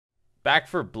Back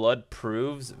for Blood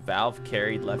proves Valve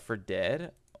carried Left 4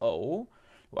 Dead. Oh.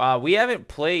 We haven't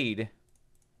played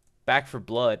Back for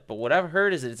Blood, but what I've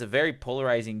heard is that it's a very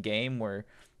polarizing game where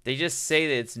they just say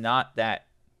that it's not that...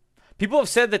 People have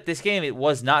said that this game, it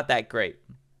was not that great.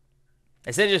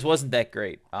 I said it just wasn't that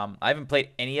great. I haven't played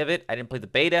any of it. I didn't play the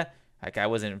beta. Like, I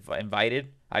wasn't invited.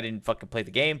 I didn't fucking play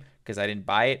the game because I didn't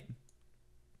buy it.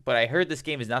 But I heard this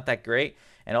game is not that great.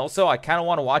 And also, I kind of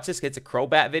want to watch this. It's a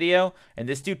CROWBCAT video. And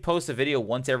this dude posts a video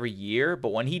once every year. But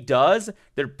when he does,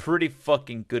 they're pretty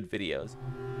fucking good videos.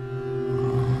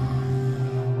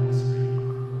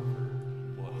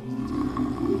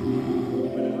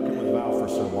 For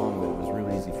so long that it was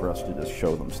really easy for us to just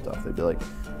show them stuff. They'd be like,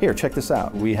 here, check this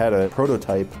out. We had a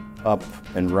prototype up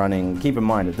and running. Keep in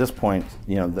mind, at this point,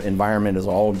 you know, the environment is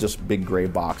all just big gray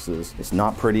boxes. It's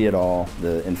not pretty at all.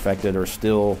 The infected are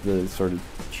still the sort of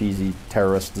cheesy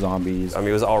terrorist zombies. I mean,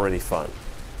 it was already fun.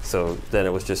 So then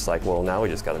it was just like, well, now we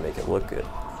just got to make it look good.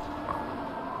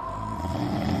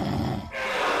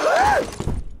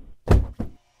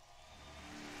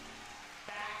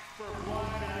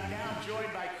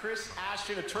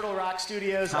 At Turtle Rock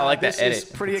Studios. I like that edit. This is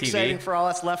pretty exciting for all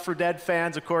us Left 4 Dead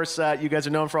fans. Of course, you guys are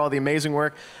known for all the amazing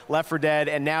work, Left 4 Dead,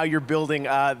 and now you're building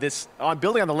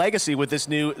building on the legacy with this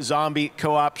new zombie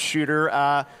co-op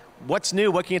shooter. What's new?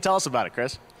 What can you tell us about it,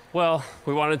 Chris? Well,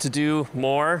 we wanted to do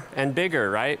more and bigger,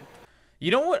 right?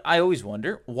 You know what I always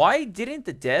wonder? Why didn't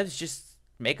the devs just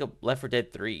make a Left 4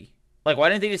 Dead 3? Like, why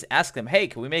didn't they just ask them, hey,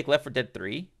 can we make Left 4 Dead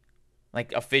 3?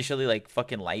 Like, officially, like,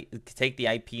 fucking take the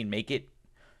IP and make it.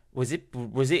 Is it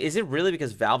really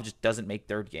because Valve just doesn't make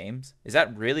third games? Is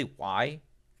that really why?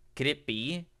 Could it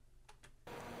be?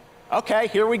 Okay,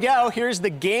 here we go. Here's the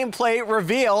gameplay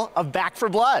reveal of Back 4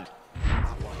 Blood.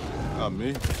 Not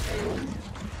me.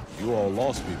 You all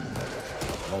lost people.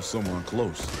 Lost someone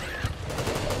close.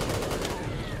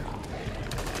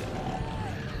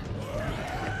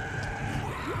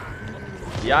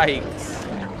 Yikes.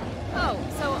 Oh,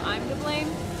 so I'm to blame?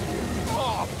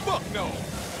 Oh, fuck no!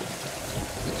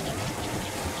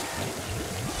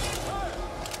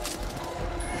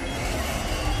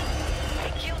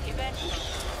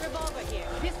 Revolver here,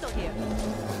 pistol here.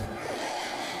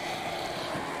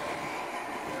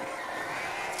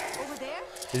 Over there?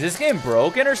 Is this game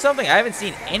broken or something? I haven't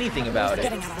seen anything about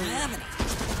it.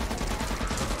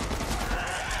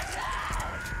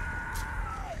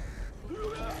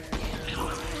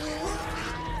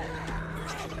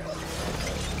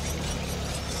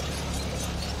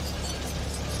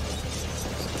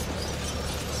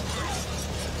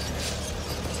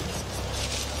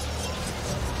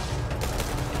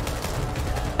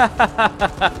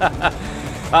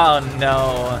 Oh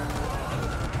no.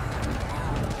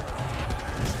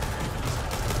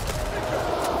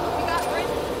 You got Brent?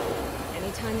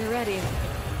 Anytime you're ready.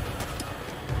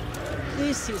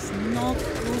 This is not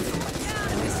good.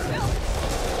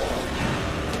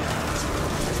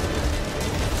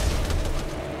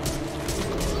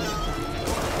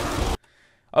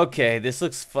 Okay, this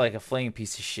looks like a flaming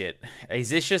piece of shit. Is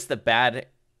this just the bad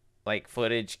like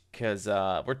footage? Because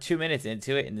we're 2 minutes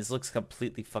into it and this looks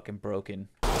completely fucking broken.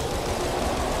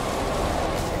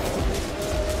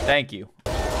 Thank you.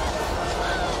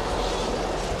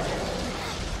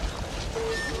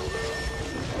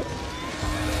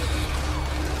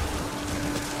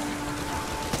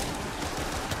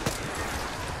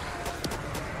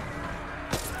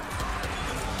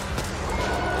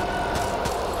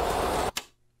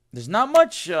 There's not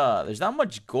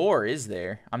much gore, is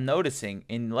there? I'm noticing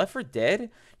in Left 4 Dead,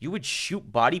 you would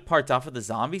shoot body parts off of the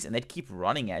zombies and they'd keep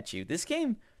running at you. This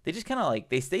game, they just kind of like,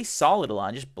 they stay solid a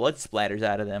lot, just blood splatters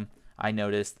out of them, I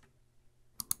noticed.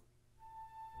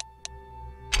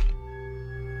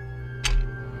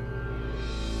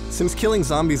 Since killing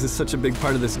zombies is such a big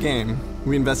part of this game,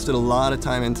 we invested a lot of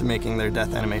time into making their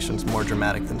death animations more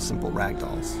dramatic than simple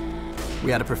ragdolls. We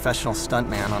had a professional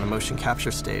stuntman on a motion capture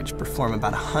stage perform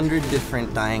about 100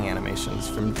 different dying animations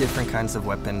from different kinds of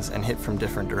weapons and hit from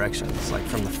different directions, like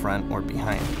from the front or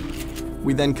behind.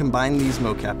 We then combined these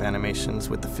mocap animations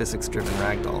with the physics-driven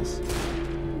ragdolls.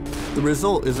 The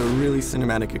result is a really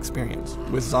cinematic experience,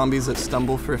 with zombies that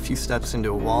stumble for a few steps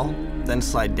into a wall, then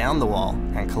slide down the wall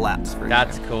and collapse for a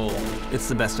That's second. cool. It's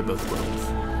the best of both worlds.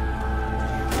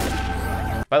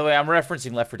 By the way, I'm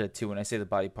referencing Left 4 Dead 2 when I say the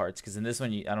body parts, because in this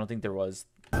one, I don't think there was.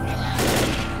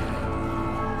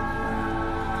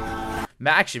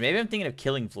 Actually, maybe I'm thinking of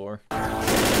Killing Floor.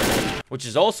 Which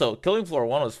is also, Killing Floor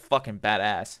 1 was fucking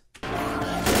badass.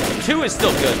 2 is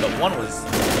still good, but 1 was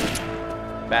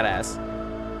badass.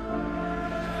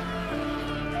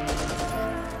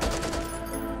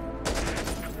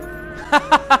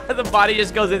 The body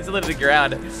just goes instantly to the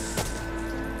ground.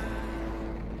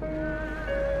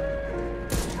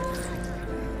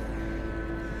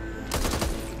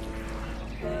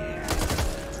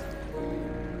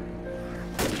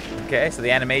 Okay, so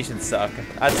the animations suck.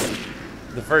 That's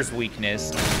the first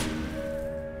weakness.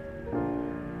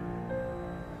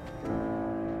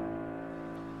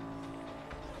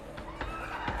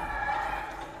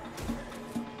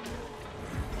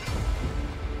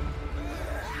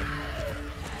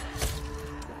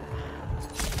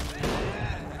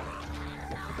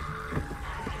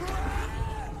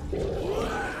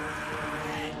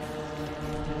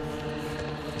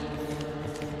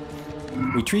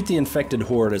 We treat the infected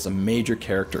horde as a major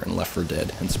character in Left 4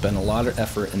 Dead and spend a lot of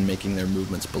effort in making their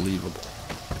movements believable.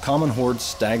 The common hordes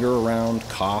stagger around,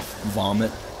 cough, vomit,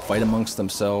 fight amongst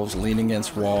themselves, lean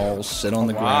against walls, sit on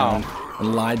the ground,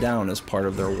 and lie down as part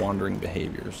of their wandering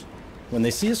behaviors. When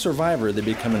they see a survivor, they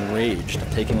become enraged,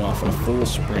 taking off in full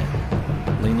sprint,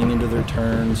 leaning into their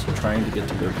turns, trying to get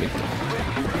to their victim.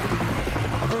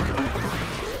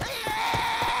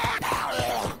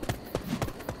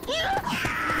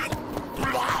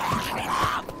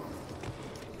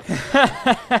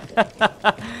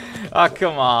 Oh,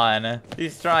 come on.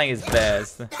 He's trying his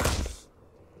best.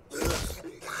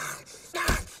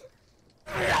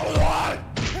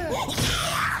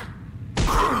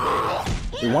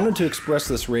 We wanted to express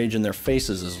this rage in their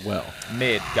faces as well.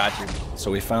 Mid, got you.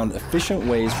 So we found efficient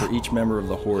ways for each member of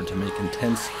the horde to make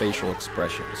intense facial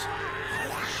expressions.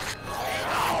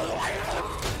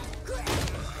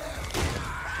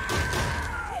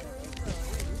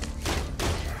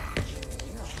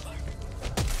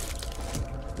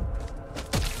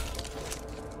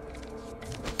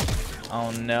 Oh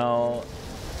no.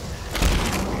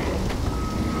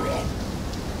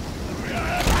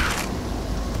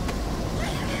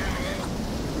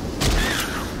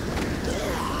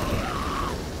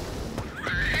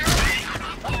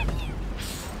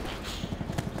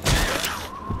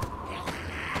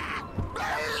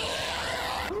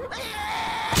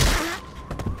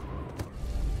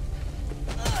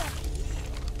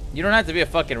 You don't have to be a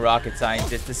fucking rocket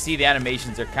scientist to see the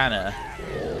animations are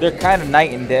they're kind of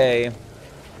night and day.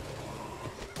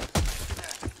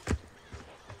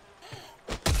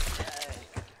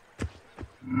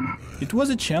 It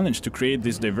was a challenge to create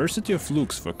this diversity of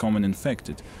looks for common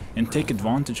infected and take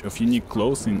advantage of unique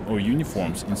clothing or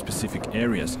uniforms in specific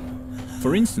areas.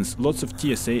 For instance, lots of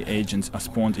TSA agents are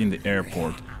spawned in the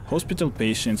airport, hospital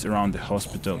patients around the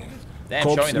hospital,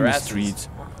 cops in the streets,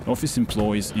 office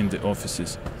employees in the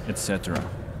offices, etc.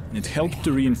 It helped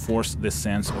to reinforce the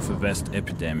sense of a vast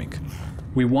epidemic.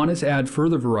 We wanted to add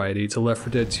further variety to Left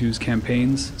 4 Dead 2's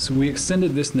campaigns, so we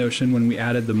extended this notion when we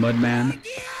added the Mudman,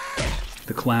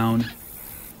 the Clown,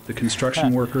 the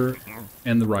Construction Worker,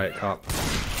 and the Riot Cop.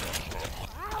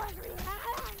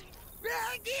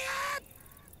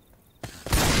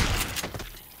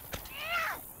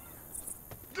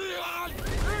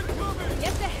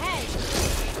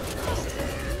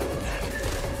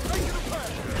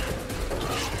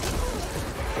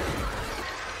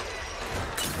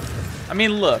 I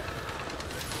mean, look,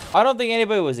 I don't think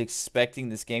anybody was expecting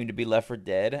this game to be Left 4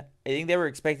 Dead. I think they were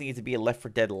expecting it to be a Left 4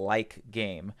 Dead-like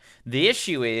game. The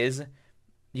issue is,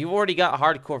 you've already got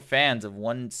hardcore fans of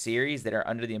one series that are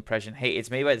under the impression, hey,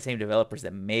 it's made by the same developers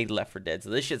that made Left 4 Dead, so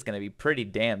this shit's going to be pretty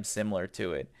damn similar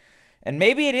to it. And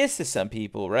maybe it is to some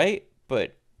people, right?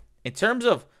 But in terms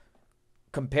of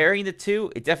comparing the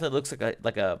two, it definitely looks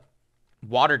like a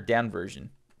watered-down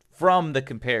version from the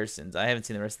comparisons. I haven't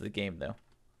seen the rest of the game, though.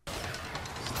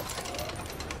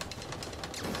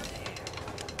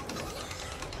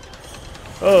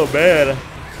 Oh man,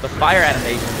 the fire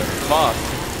animations are fucked.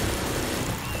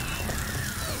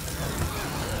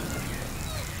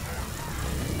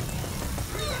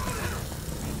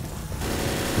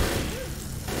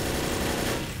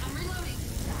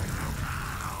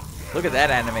 Look at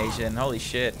that animation, holy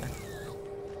shit.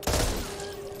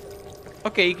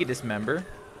 Okay, you can dismember.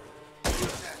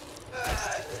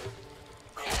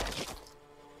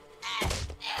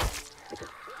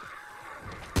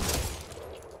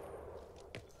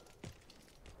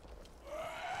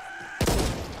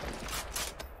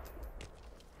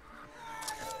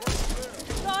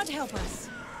 Help us.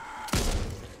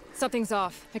 Something's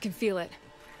off. I can feel it.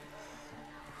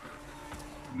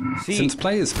 Since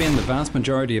players spend the vast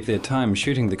majority of their time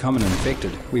shooting the common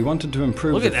infected, we wanted to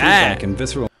improve Look the at that. feedback and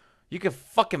visceral You could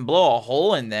fucking blow a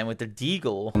hole in them with the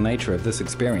deagle. nature of this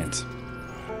experience.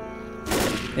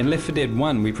 In Left 4 Dead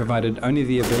 1, we provided only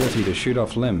the ability to shoot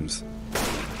off limbs.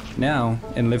 Now,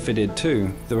 in Left 4 Dead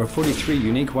 2, there are 43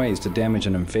 unique ways to damage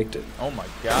an infected. Oh my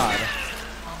god.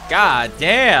 God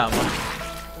damn.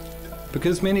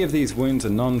 Because many of these wounds are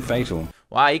non-fatal.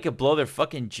 Wow, you could blow their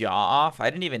fucking jaw off. I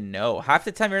didn't even know. Half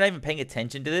the time you're not even paying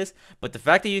attention to this, but the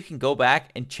fact that you can go back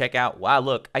and check out, wow,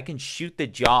 look, I can shoot the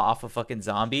jaw off a fucking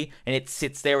zombie and it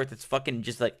sits there with its fucking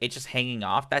just like, it's just hanging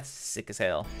off. That's sick as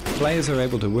hell. Players are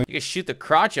able to wound You can shoot the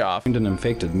crotch off. an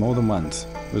infected more than once,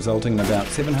 resulting in about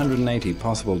 780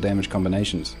 possible damage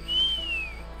combinations.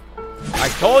 I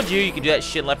told you you could do that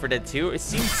shit in Left 4 Dead 2. It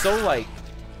seems so like,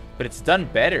 but it's done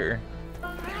better.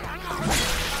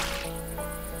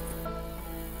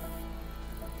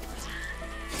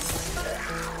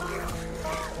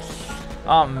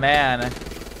 Oh man.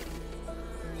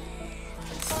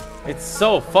 It's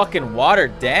so fucking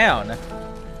watered down.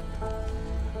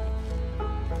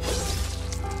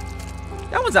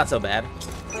 That one's not so bad.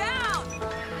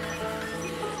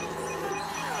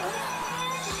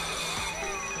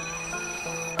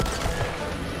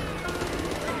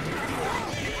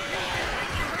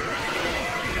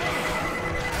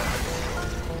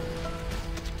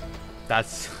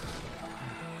 That's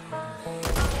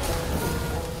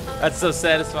so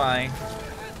satisfying.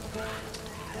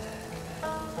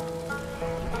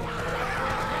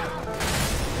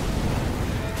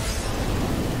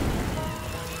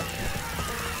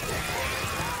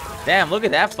 Damn, look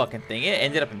at that fucking thing. It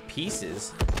ended up in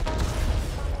pieces.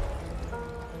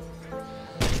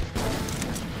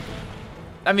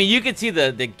 I mean, you can see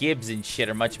the gibs and shit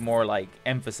are much more like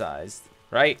emphasized,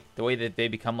 right? The way that they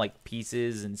become like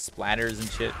pieces and splatters and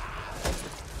shit.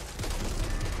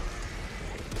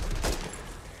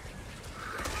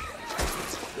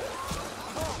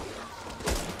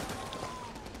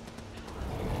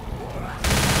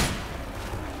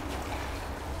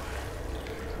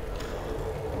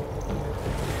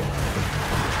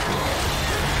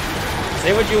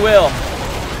 Say what you will.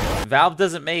 Valve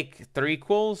doesn't make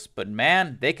threequels, but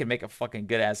man, they can make a fucking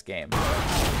good ass game.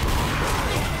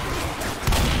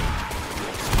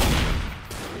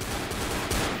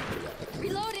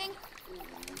 Reloading.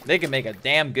 They can make a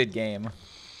damn good game.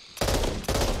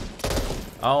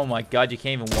 Oh my god, you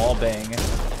can't even wallbang.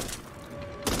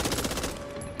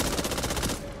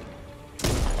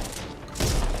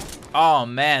 Oh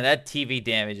man, that TV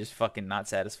damage is fucking not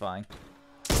satisfying.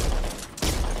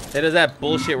 It is that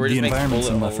bullshit where it just makes bullet holes.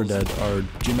 The environments in Left 4 Dead are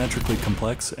geometrically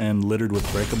complex and littered with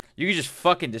breakable. You could just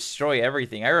fucking destroy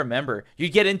everything. I remember, you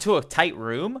get into a tight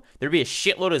room, there'd be a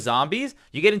shitload of zombies,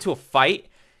 you get into a fight,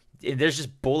 and there's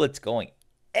just bullets going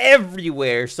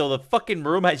everywhere. So the fucking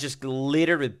room has just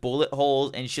littered with bullet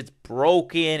holes and shit's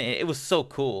broken, and it was so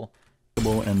cool.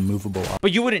 And movable.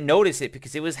 But you wouldn't notice it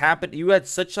because it was happening. You had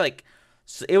such like,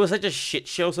 it was such a shit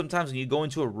show sometimes when you go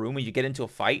into a room and you get into a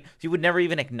fight. You would never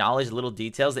even acknowledge little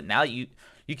details that now you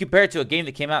compare it to a game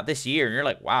that came out this year and you're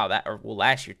like, wow, that, or well,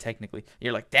 last year technically.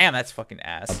 You're like, damn, that's fucking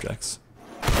ass. Objects.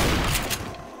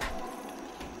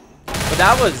 But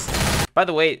that was, by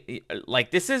the way,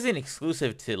 like this isn't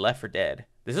exclusive to Left 4 Dead.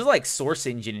 This is like Source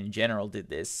Engine in general did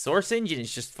this. Source Engine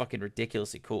is just fucking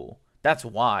ridiculously cool. That's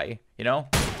why, you know?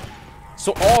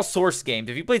 So all Source games,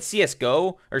 if you played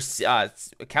CSGO or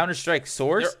Counter-Strike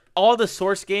Source, all the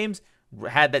Source games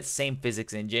had that same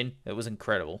physics engine. It was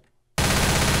incredible.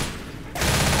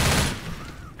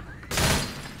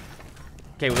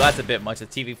 Okay, well that's a bit much. The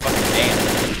TV fucking damn.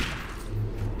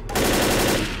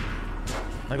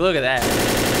 Like look at that.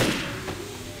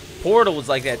 Portal was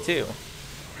like that too.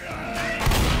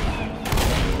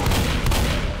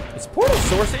 Is Portal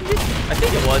Source Engine? I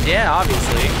think it was, yeah,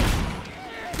 obviously.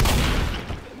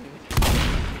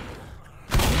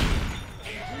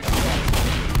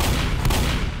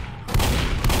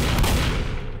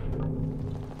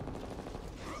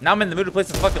 Now I'm in the mood to play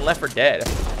some fucking Left 4 Dead.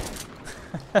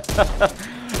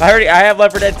 I have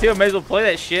Left 4 Dead 2. I may as well play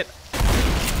that shit.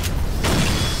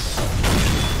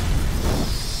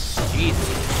 Jesus.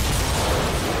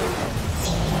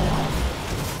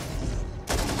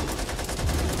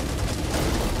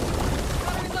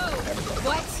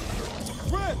 What?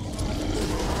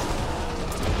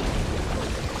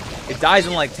 It dies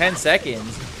in like 10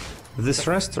 seconds. This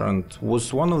restaurant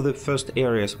was one of the first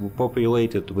areas we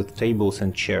populated with tables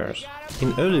and chairs.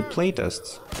 In early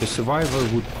playtests, the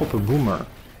survivor would pop a boomer,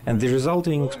 and the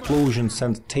resulting explosion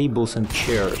sent tables and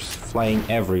chairs flying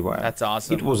everywhere. That's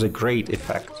awesome. It was a great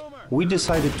effect. We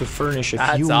decided to furnish a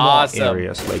That's few awesome. more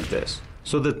areas like this,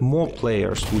 so that more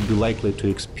players would be likely to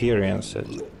experience it.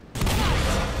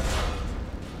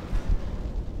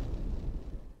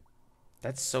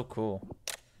 That's so cool.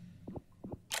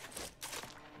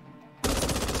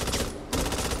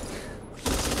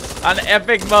 On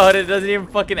epic mode, it doesn't even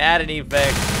fucking add any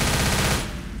effect.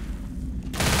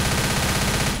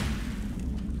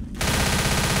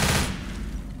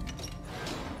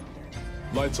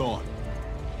 Lights on.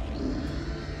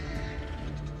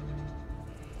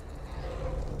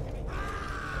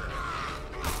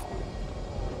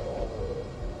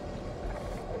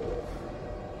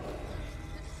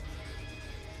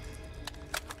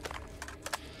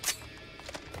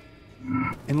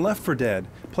 In Left 4 Dead,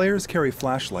 players carry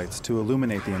flashlights to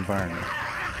illuminate the environment.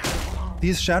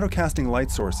 These shadow-casting light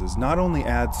sources not only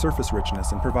add surface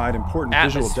richness and provide important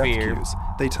visual depth cues,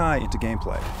 they tie into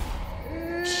gameplay.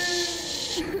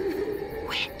 Shh.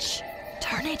 Witch,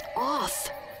 turn it off.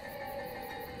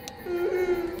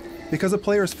 Because a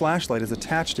player's flashlight is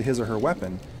attached to his or her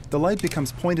weapon, the light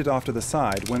becomes pointed off to the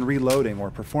side when reloading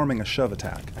or performing a shove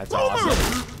attack. That's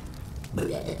awesome.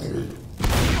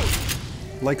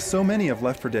 Like so many of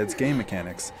Left 4 Dead's game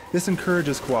mechanics, this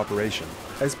encourages cooperation,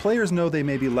 as players know they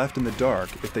may be left in the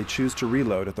dark if they choose to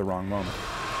reload at the wrong moment.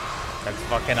 That's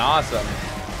fucking awesome.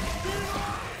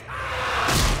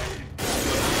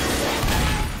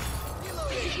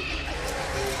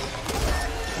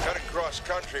 Cutting cross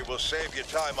country will save you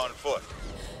time on foot.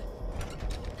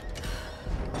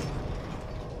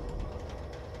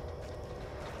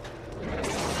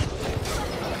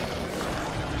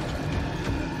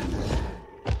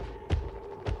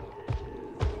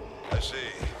 I see.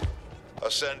 I'll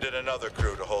send in another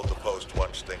crew to hold the post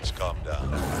once things calm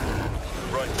down.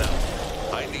 Right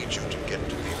now, I need you to get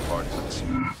to be part of this.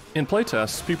 In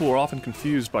playtests, people were often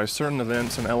confused by certain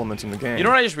events and elements in the game. You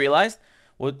know what I just realized?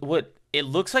 What it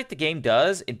looks like the game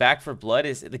does in Back 4 Blood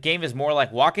is the game is more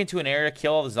like walk into an area,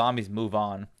 kill all the zombies, move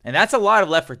on. And that's a lot of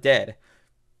Left 4 Dead.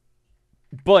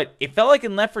 But it felt like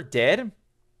in Left 4 Dead,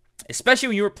 especially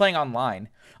when you were playing online,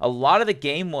 a lot of the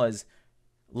game was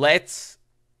let's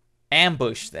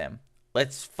ambush them.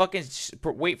 Let's fucking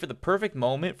wait for the perfect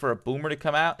moment for a boomer to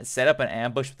come out and set up an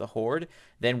ambush with a horde.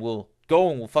 Then we'll go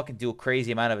and we'll fucking do a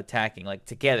crazy amount of attacking, like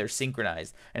together,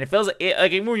 synchronized. And it feels like,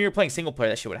 even when you were playing single player,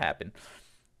 that shit would happen.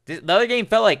 The other game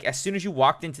felt like as soon as you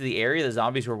walked into the area, the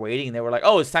zombies were waiting and they were like,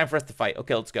 oh, it's time for us to fight.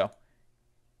 Okay, let's go.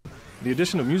 The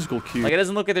addition of musical cues, like, it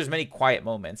doesn't look like there's many quiet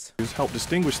moments, help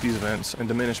distinguish these events and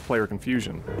diminish player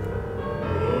confusion.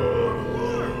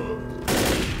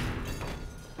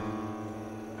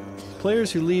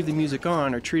 Players who leave the music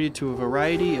on are treated to a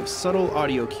variety of subtle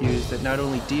audio cues that not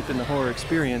only deepen the horror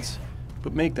experience,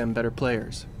 but make them better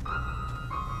players.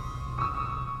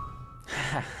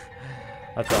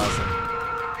 That's awesome.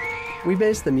 We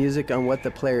base the music on what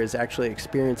the player is actually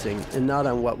experiencing and not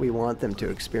on what we want them to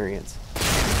experience.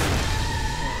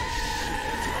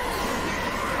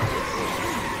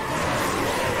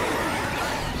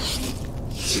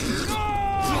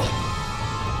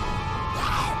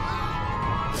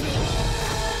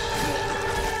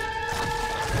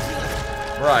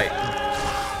 Right.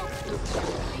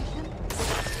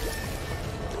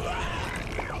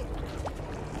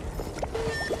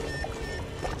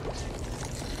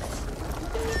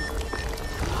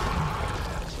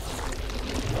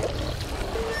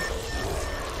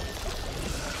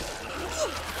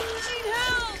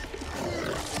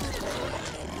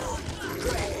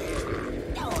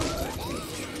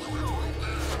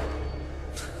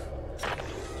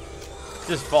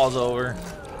 Just falls over.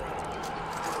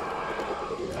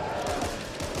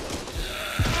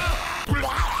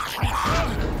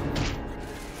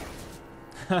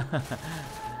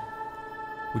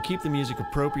 We keep the music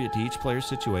appropriate to each player's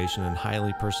situation and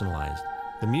highly personalized.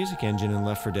 The music engine in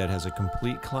Left 4 Dead has a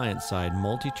complete client-side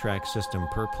multi-track system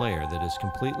per player that is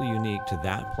completely unique to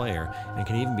that player and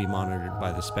can even be monitored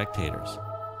by the spectators.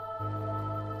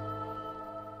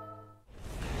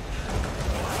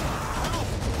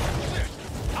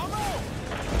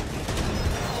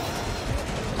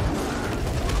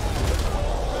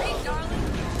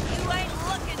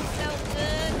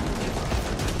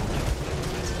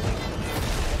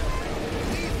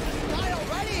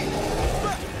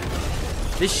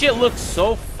 This shit looks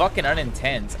so fucking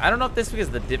unintense. I don't know if this is because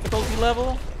of the difficulty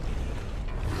level.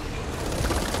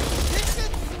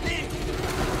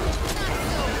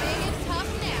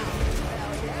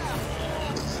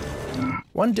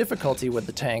 One difficulty with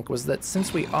the tank was that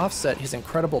since we offset his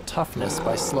incredible toughness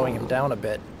by slowing him down a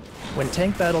bit, when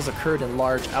tank battles occurred in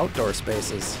large outdoor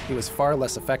spaces, he was far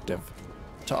less effective.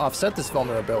 To offset this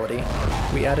vulnerability,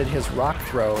 we added his rock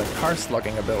throw and car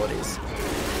slugging abilities.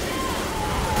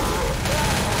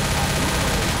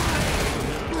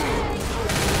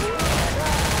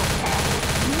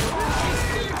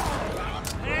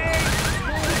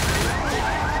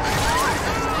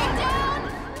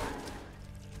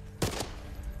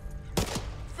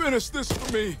 Finish this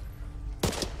for me.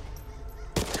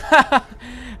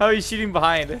 Oh, he's shooting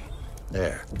behind.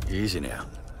 There, easy now.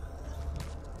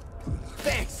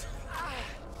 Thanks.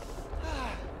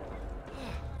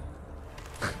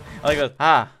 I goes,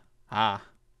 ah, ah,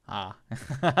 ah.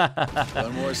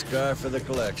 One more scar for the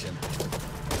collection.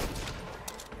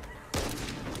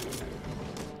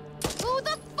 Who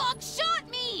the fuck shot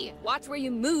me? Watch where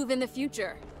you move in the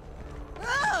future.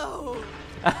 Oh!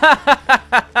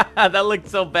 That looked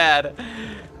so bad.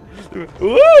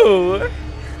 Woo!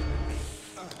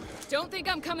 Don't think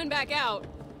I'm coming back out.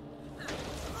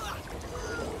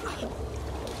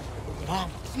 Mom,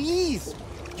 please!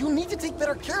 You need to take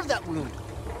better care of that wound.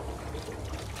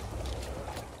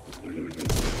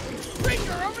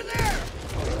 Ranger, over there!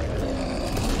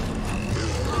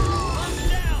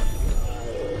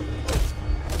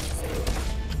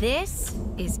 This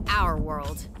is our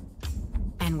world,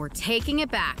 and we're taking it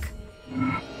back.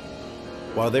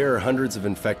 While there are hundreds of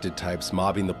infected types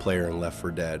mobbing the player in Left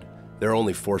 4 Dead, there are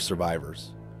only 4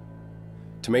 survivors.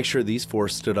 To make sure these 4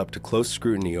 stood up to close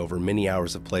scrutiny over many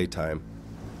hours of playtime,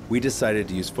 we decided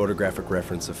to use photographic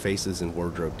reference of faces and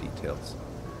wardrobe details.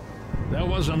 That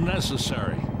wasn't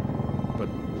necessary, but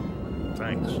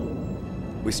thanks.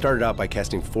 We started out by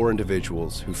casting 4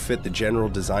 individuals who fit the general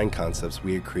design concepts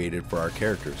we had created for our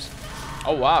characters.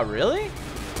 Oh wow, really?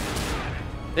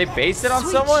 They based it on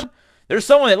someone? There's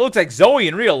someone that looks like Zoe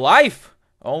in real life.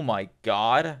 Oh my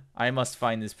god. I must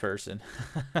find this person.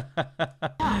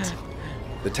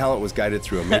 The talent was guided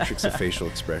through a matrix of facial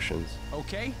expressions.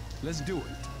 Okay, let's do it.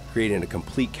 Creating a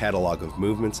complete catalog of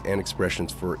movements and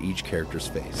expressions for each character's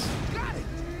face.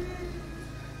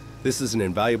 This is an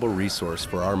invaluable resource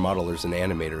for our modelers and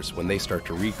animators when they start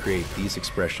to recreate these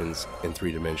expressions in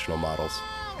 3-dimensional models.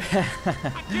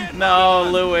 No,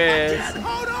 Lewis.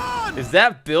 Is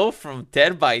that Bill from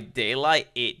Dead by Daylight?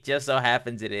 It just so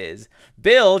happens it is.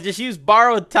 Bill, just use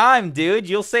borrowed time, dude.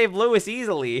 You'll save Lewis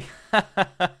easily.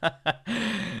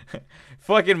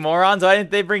 Fucking morons. Why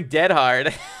didn't they bring Dead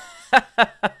Hard?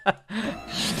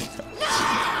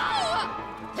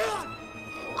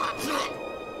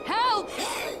 Help!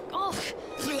 Oh.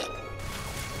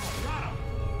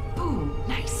 Ooh,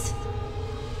 nice.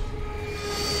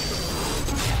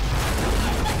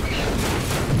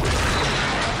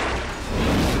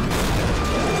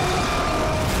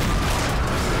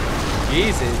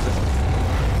 Jesus.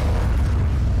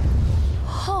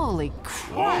 Holy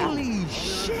crap. Holy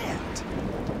shit!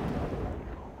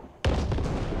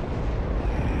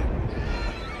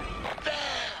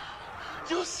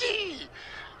 You see?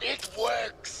 It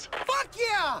works. Fuck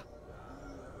yeah!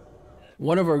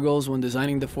 One of our goals when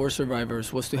designing the 4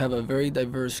 survivors was to have a very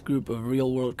diverse group of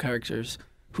real-world characters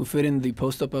who fit in the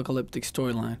post-apocalyptic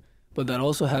storyline, but that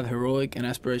also have heroic and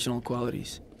aspirational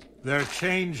qualities. They're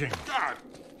changing. God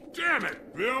damn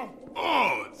it, Bill!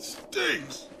 Oh, it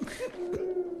stinks!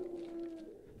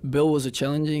 Bill was a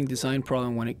challenging design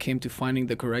problem when it came to finding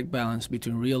the correct balance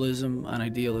between realism and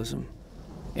idealism.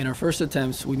 In our first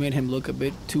attempts, we made him look a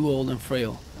bit too old and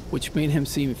frail, which made him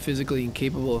seem physically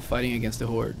incapable of fighting against the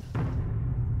Horde.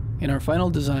 In our final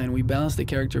design, we balanced the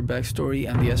character backstory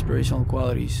and the aspirational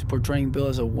qualities, portraying Bill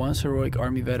as a once heroic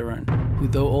army veteran, who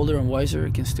though older and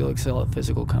wiser, can still excel at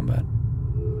physical combat.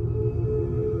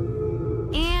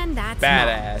 And that's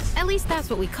badass. At least that's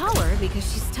what we call her, because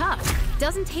she's tough,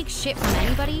 doesn't take shit from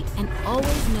anybody, and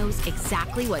always knows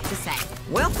exactly what to say.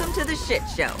 Welcome to the shit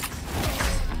show.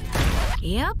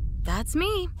 Yep, that's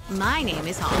me. My name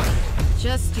is Holly.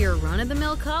 Just your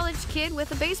run-of-the-mill college kid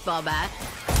with a baseball bat.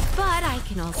 But I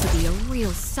can also be a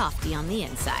real softie on the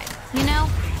inside. You know,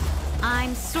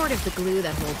 I'm sort of the glue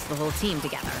that holds the whole team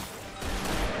together.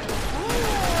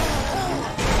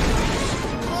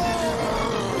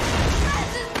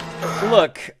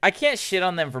 Look, I can't shit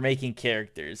on them for making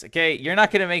characters, okay? You're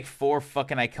not gonna make 4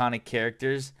 fucking iconic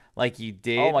characters like you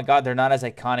did. Oh my god, they're not as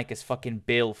iconic as fucking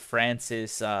Bill,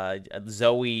 Francis,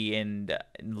 Zoe, and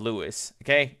Lewis,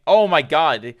 okay? Oh my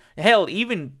god. Hell,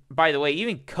 even, by the way,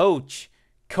 even Coach,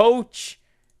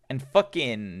 and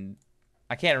fucking,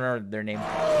 I can't remember their names.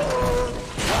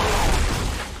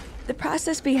 The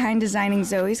process behind designing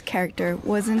Zoe's character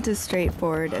wasn't as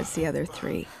straightforward as the other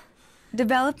 3.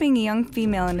 Developing a young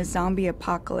female in a zombie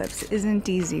apocalypse isn't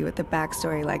easy with a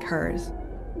backstory like hers.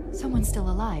 Someone's still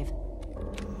alive.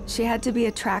 She had to be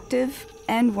attractive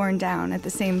and worn down at the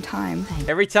same time.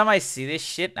 Every time I see this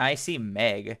shit, I see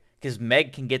Meg. Because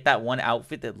Meg can get that one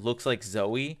outfit that looks like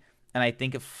Zoe, and I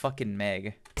think of fucking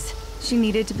Meg. She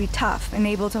needed to be tough and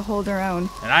able to hold her own.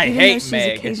 And I even hate though she's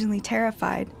Meg. occasionally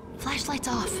terrified. Flashlights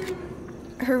off.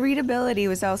 Her readability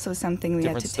was also something we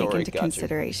had to take into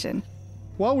consideration.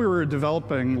 While we were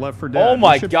developing Left 4 Dead, Oh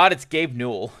my god, it's Gabe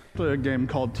Newell. A game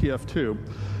called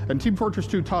TF2. And Team Fortress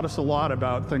 2 taught us a lot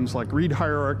about things like read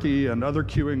hierarchy and other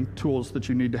queuing tools that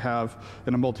you need to have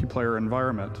in a multiplayer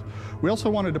environment. We also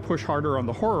wanted to push harder on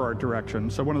the horror art direction,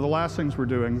 so one of the last things we're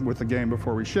doing with the game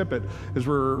before we ship it is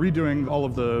we're redoing all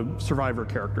of the survivor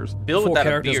characters. Bill Four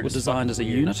characters were designed as a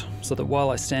unit, so that while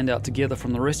they stand out together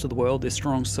from the rest of the world, their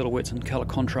strong silhouettes and colour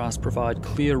contrast provide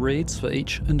clear reads for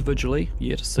each individually,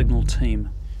 yet a signal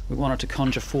team. We wanted to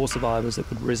conjure 4 survivors that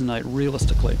would resonate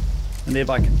realistically, and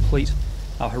thereby complete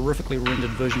our horrifically rendered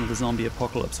version of the zombie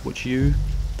apocalypse, which you,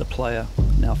 the player,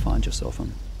 now find yourself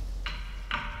in.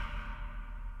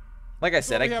 Like I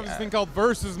said, we have this thing called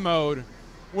versus mode,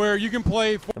 where you can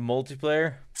play the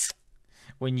multiplayer.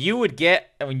 When you would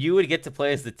get to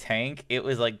play as the tank, it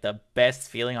was like the best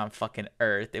feeling on fucking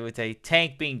earth. It was a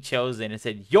tank being chosen. It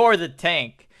said, "You're the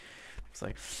tank." It's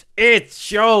like, it's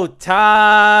show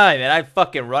time, and I'd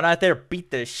fucking run out there,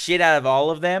 beat the shit out of all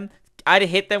of them. I'd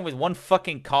hit them with one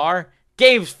fucking car.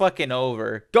 Game's fucking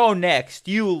over. Go next.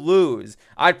 You lose.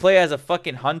 I'd play as a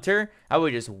fucking hunter. I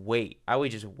would just wait.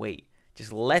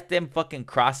 Just let them fucking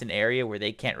cross an area where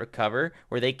they can't recover,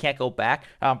 where they can't go back.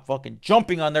 I'm fucking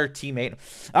jumping on their teammate.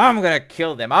 I'm gonna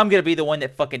kill them. I'm gonna be the one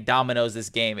that fucking dominoes this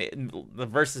game. The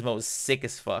versus mode is sick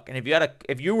as fuck. And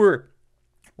if you were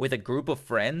with a group of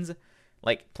friends,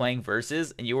 like playing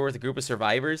versus, and you were with a group of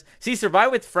survivors, see,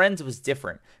 Survive with Friends was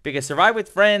different, because Survive with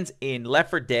Friends in Left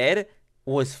 4 Dead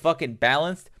was fucking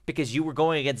balanced because you were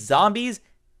going against zombies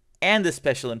and the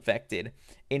special infected.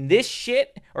 In this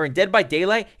shit, or in Dead by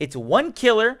Daylight, it's one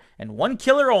killer and one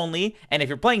killer only. And if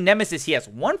you're playing Nemesis, he has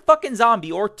one fucking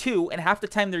zombie or 2, and half the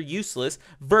time they're useless,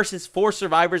 versus 4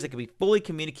 survivors that can be fully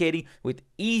communicating with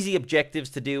easy objectives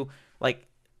to do. Like,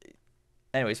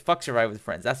 anyways, fuck Survive with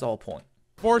Friends. That's the whole point.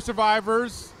 4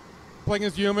 survivors playing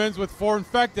as humans with 4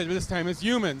 infected, this time as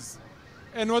humans.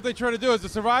 And what they try to do is the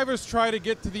survivors try to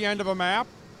get to the end of a map,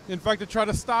 the infected try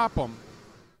to stop them.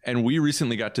 And we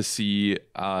recently got to see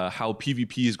how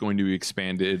PvP is going to be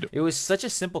expanded. It was such a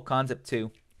simple concept,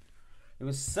 too. It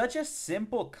was such a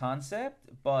simple concept,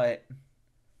 but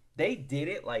they did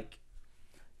it like...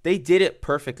 They did it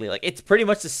perfectly. Like, it's pretty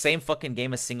much the same fucking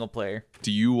game as single player.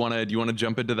 Do you wanna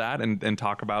jump into that and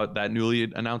talk about that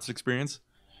newly announced experience?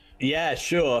 Yeah,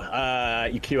 sure.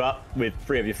 You queue up with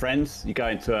 3 of your friends. You go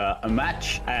into a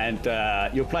match, and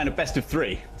you're playing a best of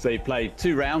 3. So you play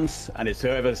 2 rounds, and it's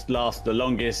whoever lasts the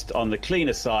longest on the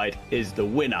cleaner side is the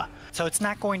winner. So it's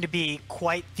not going to be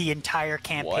quite the entire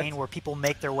campaign where people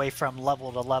make their way from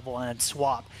level to level and then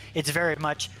swap. It's very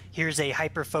much, here's a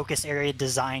hyper-focused area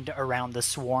designed around the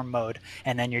swarm mode,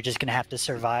 and then you're just going to have to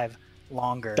survive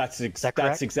longer. That's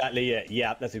exactly it.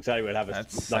 Yeah, that's exactly what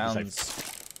happens.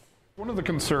 Sounds... One of the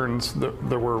concerns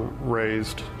that were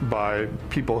raised by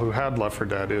people who had Left 4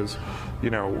 Dead is,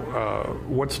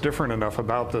 what's different enough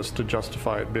about this to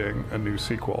justify it being a new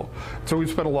sequel? So we've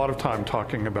spent a lot of time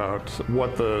talking about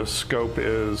what the scope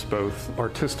is, both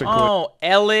artistically... Oh,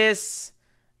 Ellis,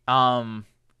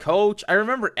 Coach. I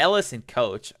remember Ellis and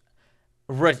Coach.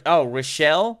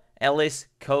 Rochelle, Ellis,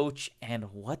 Coach, and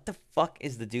what the fuck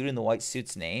is the dude in the white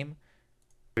suit's name?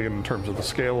 In terms of the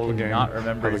scale of the game, how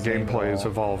the gameplay is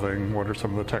evolving, what are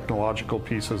some of the technological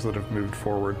pieces that have moved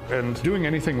forward, and doing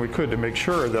anything we could to make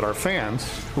sure that our fans,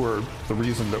 who are the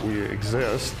reason that we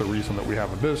exist, the reason that we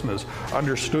have a business,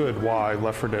 understood why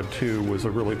Left 4 Dead 2 was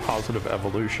a really positive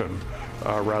evolution,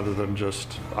 rather than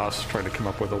just us trying to come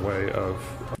up with a way of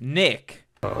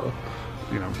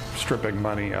stripping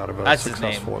money out of a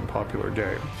successful and popular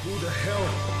game. Who the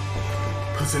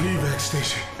hell puts an evac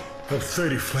station up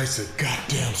 30 flights of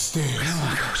goddamn stairs? Come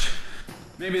on, Coach.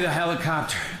 Maybe the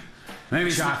helicopter.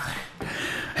 Maybe chocolate.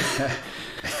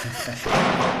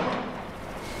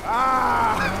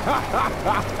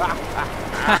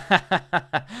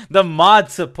 The mod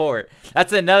support.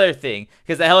 That's another thing.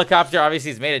 Because the helicopter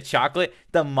obviously is made of chocolate.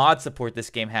 The mod support this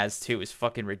game has too is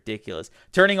fucking ridiculous.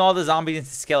 Turning all the zombies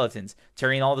into skeletons.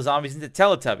 Turning all the zombies into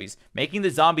Teletubbies. Making the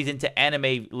zombies into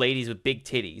anime ladies with big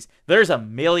titties. There's a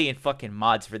million fucking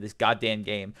mods for this goddamn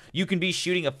game. You can be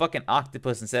shooting a fucking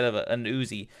octopus instead of an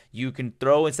Uzi. You can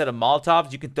throw, instead of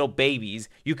Molotovs, you can throw babies.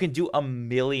 You can do a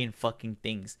million fucking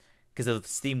things because of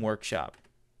Steam Workshop.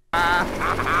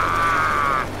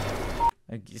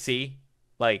 You see?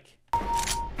 Like...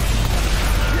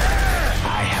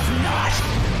 I have not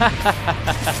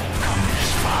come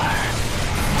this far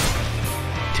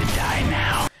to die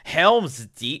now. Helm's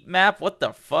Deep map? What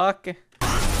the fuck?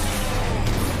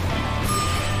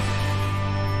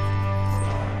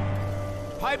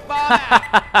 Pipe bomb!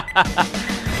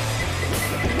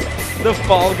 The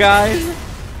Fall Guys?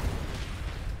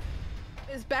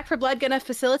 Is Back 4 Blood going to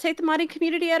facilitate the modding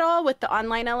community at all with the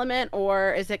online element,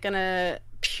 or is it going to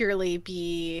purely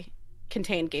be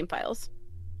contained game files?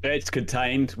 It's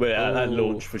contained. We're at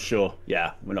launch for sure.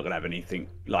 Yeah, we're not going to have anything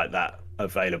like that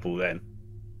available then.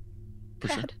 For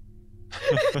sure.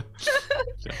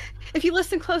 If you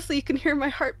listen closely, you can hear my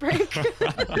heart break.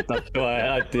 That's why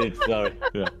I did, sorry.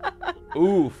 Yeah.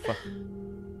 Oof.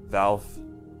 Valve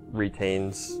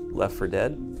retains Left 4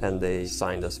 Dead, and they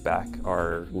signed us back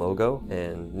our logo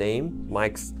and name.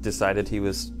 Mike's decided he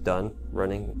was done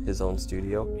running his own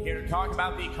studio. Here to talk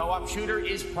about the co-op shooter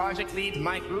is project lead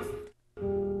Mike Root.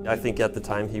 I think at the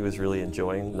time he was really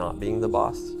enjoying not being the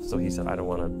boss, so he said, I don't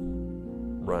want to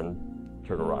run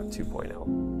Turtle Rock 2.0.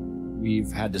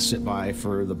 We've had to sit by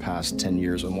for the past 10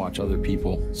 years and watch other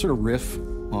people sort of riff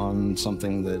on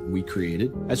something that we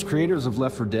created. As creators of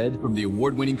Left 4 Dead, from the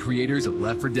award-winning creators of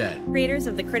Left 4 Dead. Creators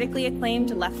of the critically acclaimed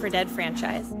Left 4 Dead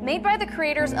franchise. Made by the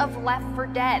creators of Left 4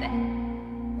 Dead.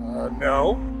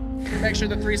 No. Make sure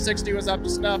the 360 was up to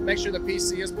snuff, make sure the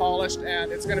PC is polished,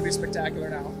 and it's gonna be spectacular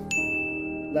now.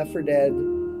 Left 4 Dead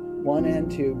 1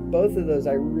 and 2, both of those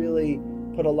I really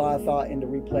put a lot of thought into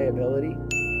replayability.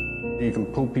 You can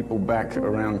pull people back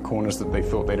around corners that they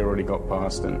thought they'd already got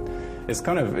past, and it's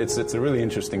a really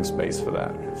interesting space for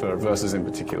that, for Versus in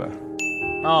particular.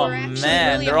 Oh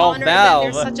man, really they're all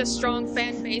Valve. There's such a strong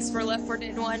fan base for Left 4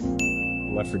 Dead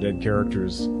 1. Left 4 Dead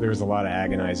characters, there's a lot of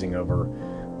agonizing over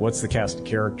what's the cast of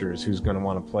characters, who's going to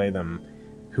want to play them,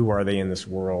 who are they in this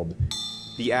world.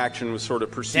 The action was sort of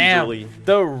procedurally. Damn,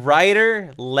 the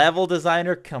writer, level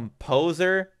designer,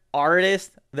 composer,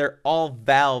 artist, they're all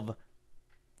Valve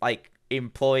like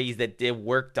employees that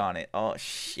worked on it. Oh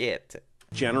shit.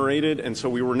 Generated, and so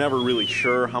we were never really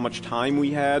sure how much time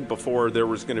we had before there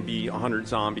was going to be 100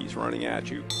 zombies running at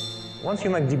you. Once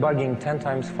you make debugging 10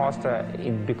 times faster,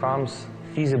 it becomes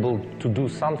feasible to do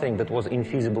something that was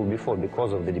infeasible before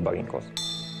because of the debugging cost.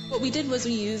 What we did was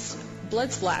we used blood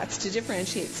splats to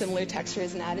differentiate similar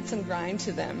textures and added some grind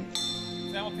to them.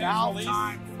 Valve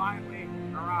time finally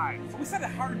arrived. We set a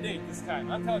hard date this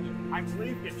time, I'm telling you. I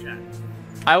believe you, Chad.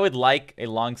 I would like a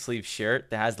long sleeve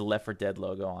shirt that has the Left 4 Dead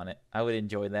logo on it. I would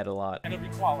enjoy that a lot. And it'll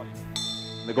be quality.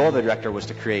 The goal of the director was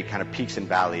to create kind of peaks and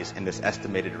valleys in this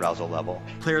estimated arousal level.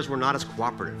 Players were not as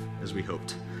cooperative as we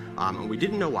hoped, and we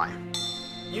didn't know why.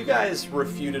 You guys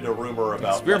refuted a rumor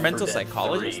about experimental Left 4 Dead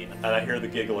psychologist, 3, and I hear the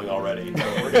giggling already.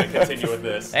 So we're going to continue with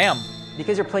this. Damn.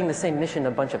 Because you're playing the same mission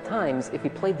a bunch of times, if we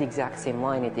played the exact same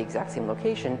line at the exact same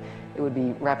location, it would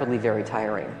be rapidly very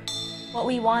tiring. What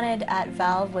we wanted at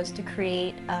Valve was to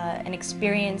create an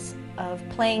experience of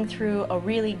playing through a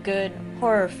really good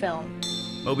horror film.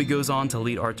 Obi goes on to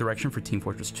lead art direction for Team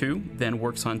Fortress 2, then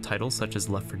works on titles such as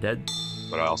Left 4 Dead.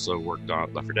 But I also worked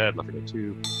on Left 4 Dead, Left 4 Dead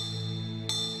 2.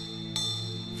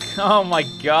 Oh my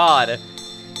god.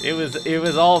 It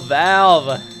was all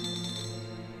Valve.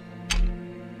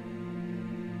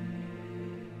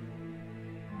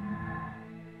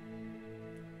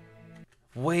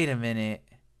 Wait a minute.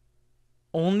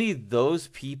 Only those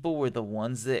people were the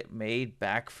ones that made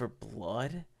Back 4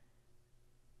 Blood?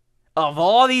 Of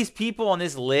all these people on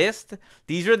this list,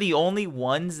 these are the only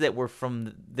ones that were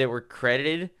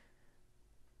credited.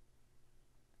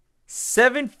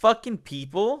 7 fucking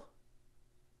people?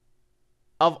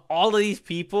 Of all of these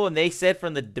people, and they said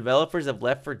from the developers of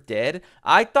Left 4 Dead,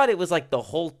 I thought it was like the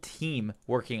whole team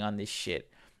working on this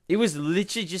shit. It was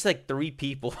literally just like 3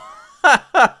 people.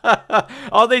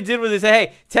 All they did was say,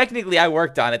 hey, technically I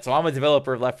worked on it, so I'm a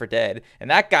developer of Left 4 Dead. And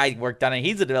that guy worked on it,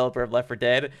 he's a developer of Left 4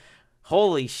 Dead.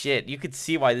 Holy shit, you could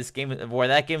see why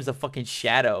that game's a fucking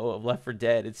shadow of Left 4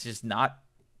 Dead. It's just not,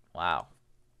 wow.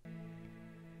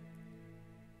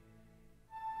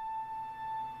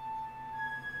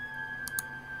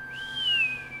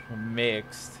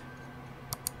 Mixed.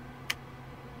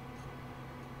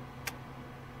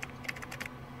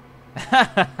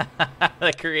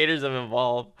 The creators of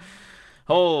Evolve.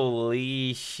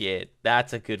 Holy shit.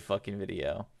 That's a good fucking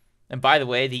video. And by the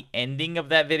way, the ending of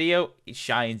that video, it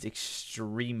shines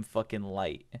extreme fucking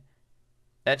light.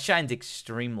 That shines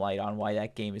extreme light on why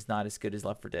that game is not as good as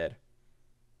Left 4 Dead.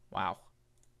 Wow.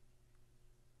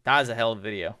 That was a hell of a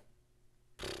video.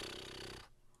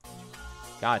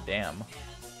 God damn.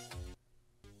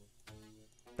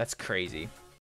 That's crazy.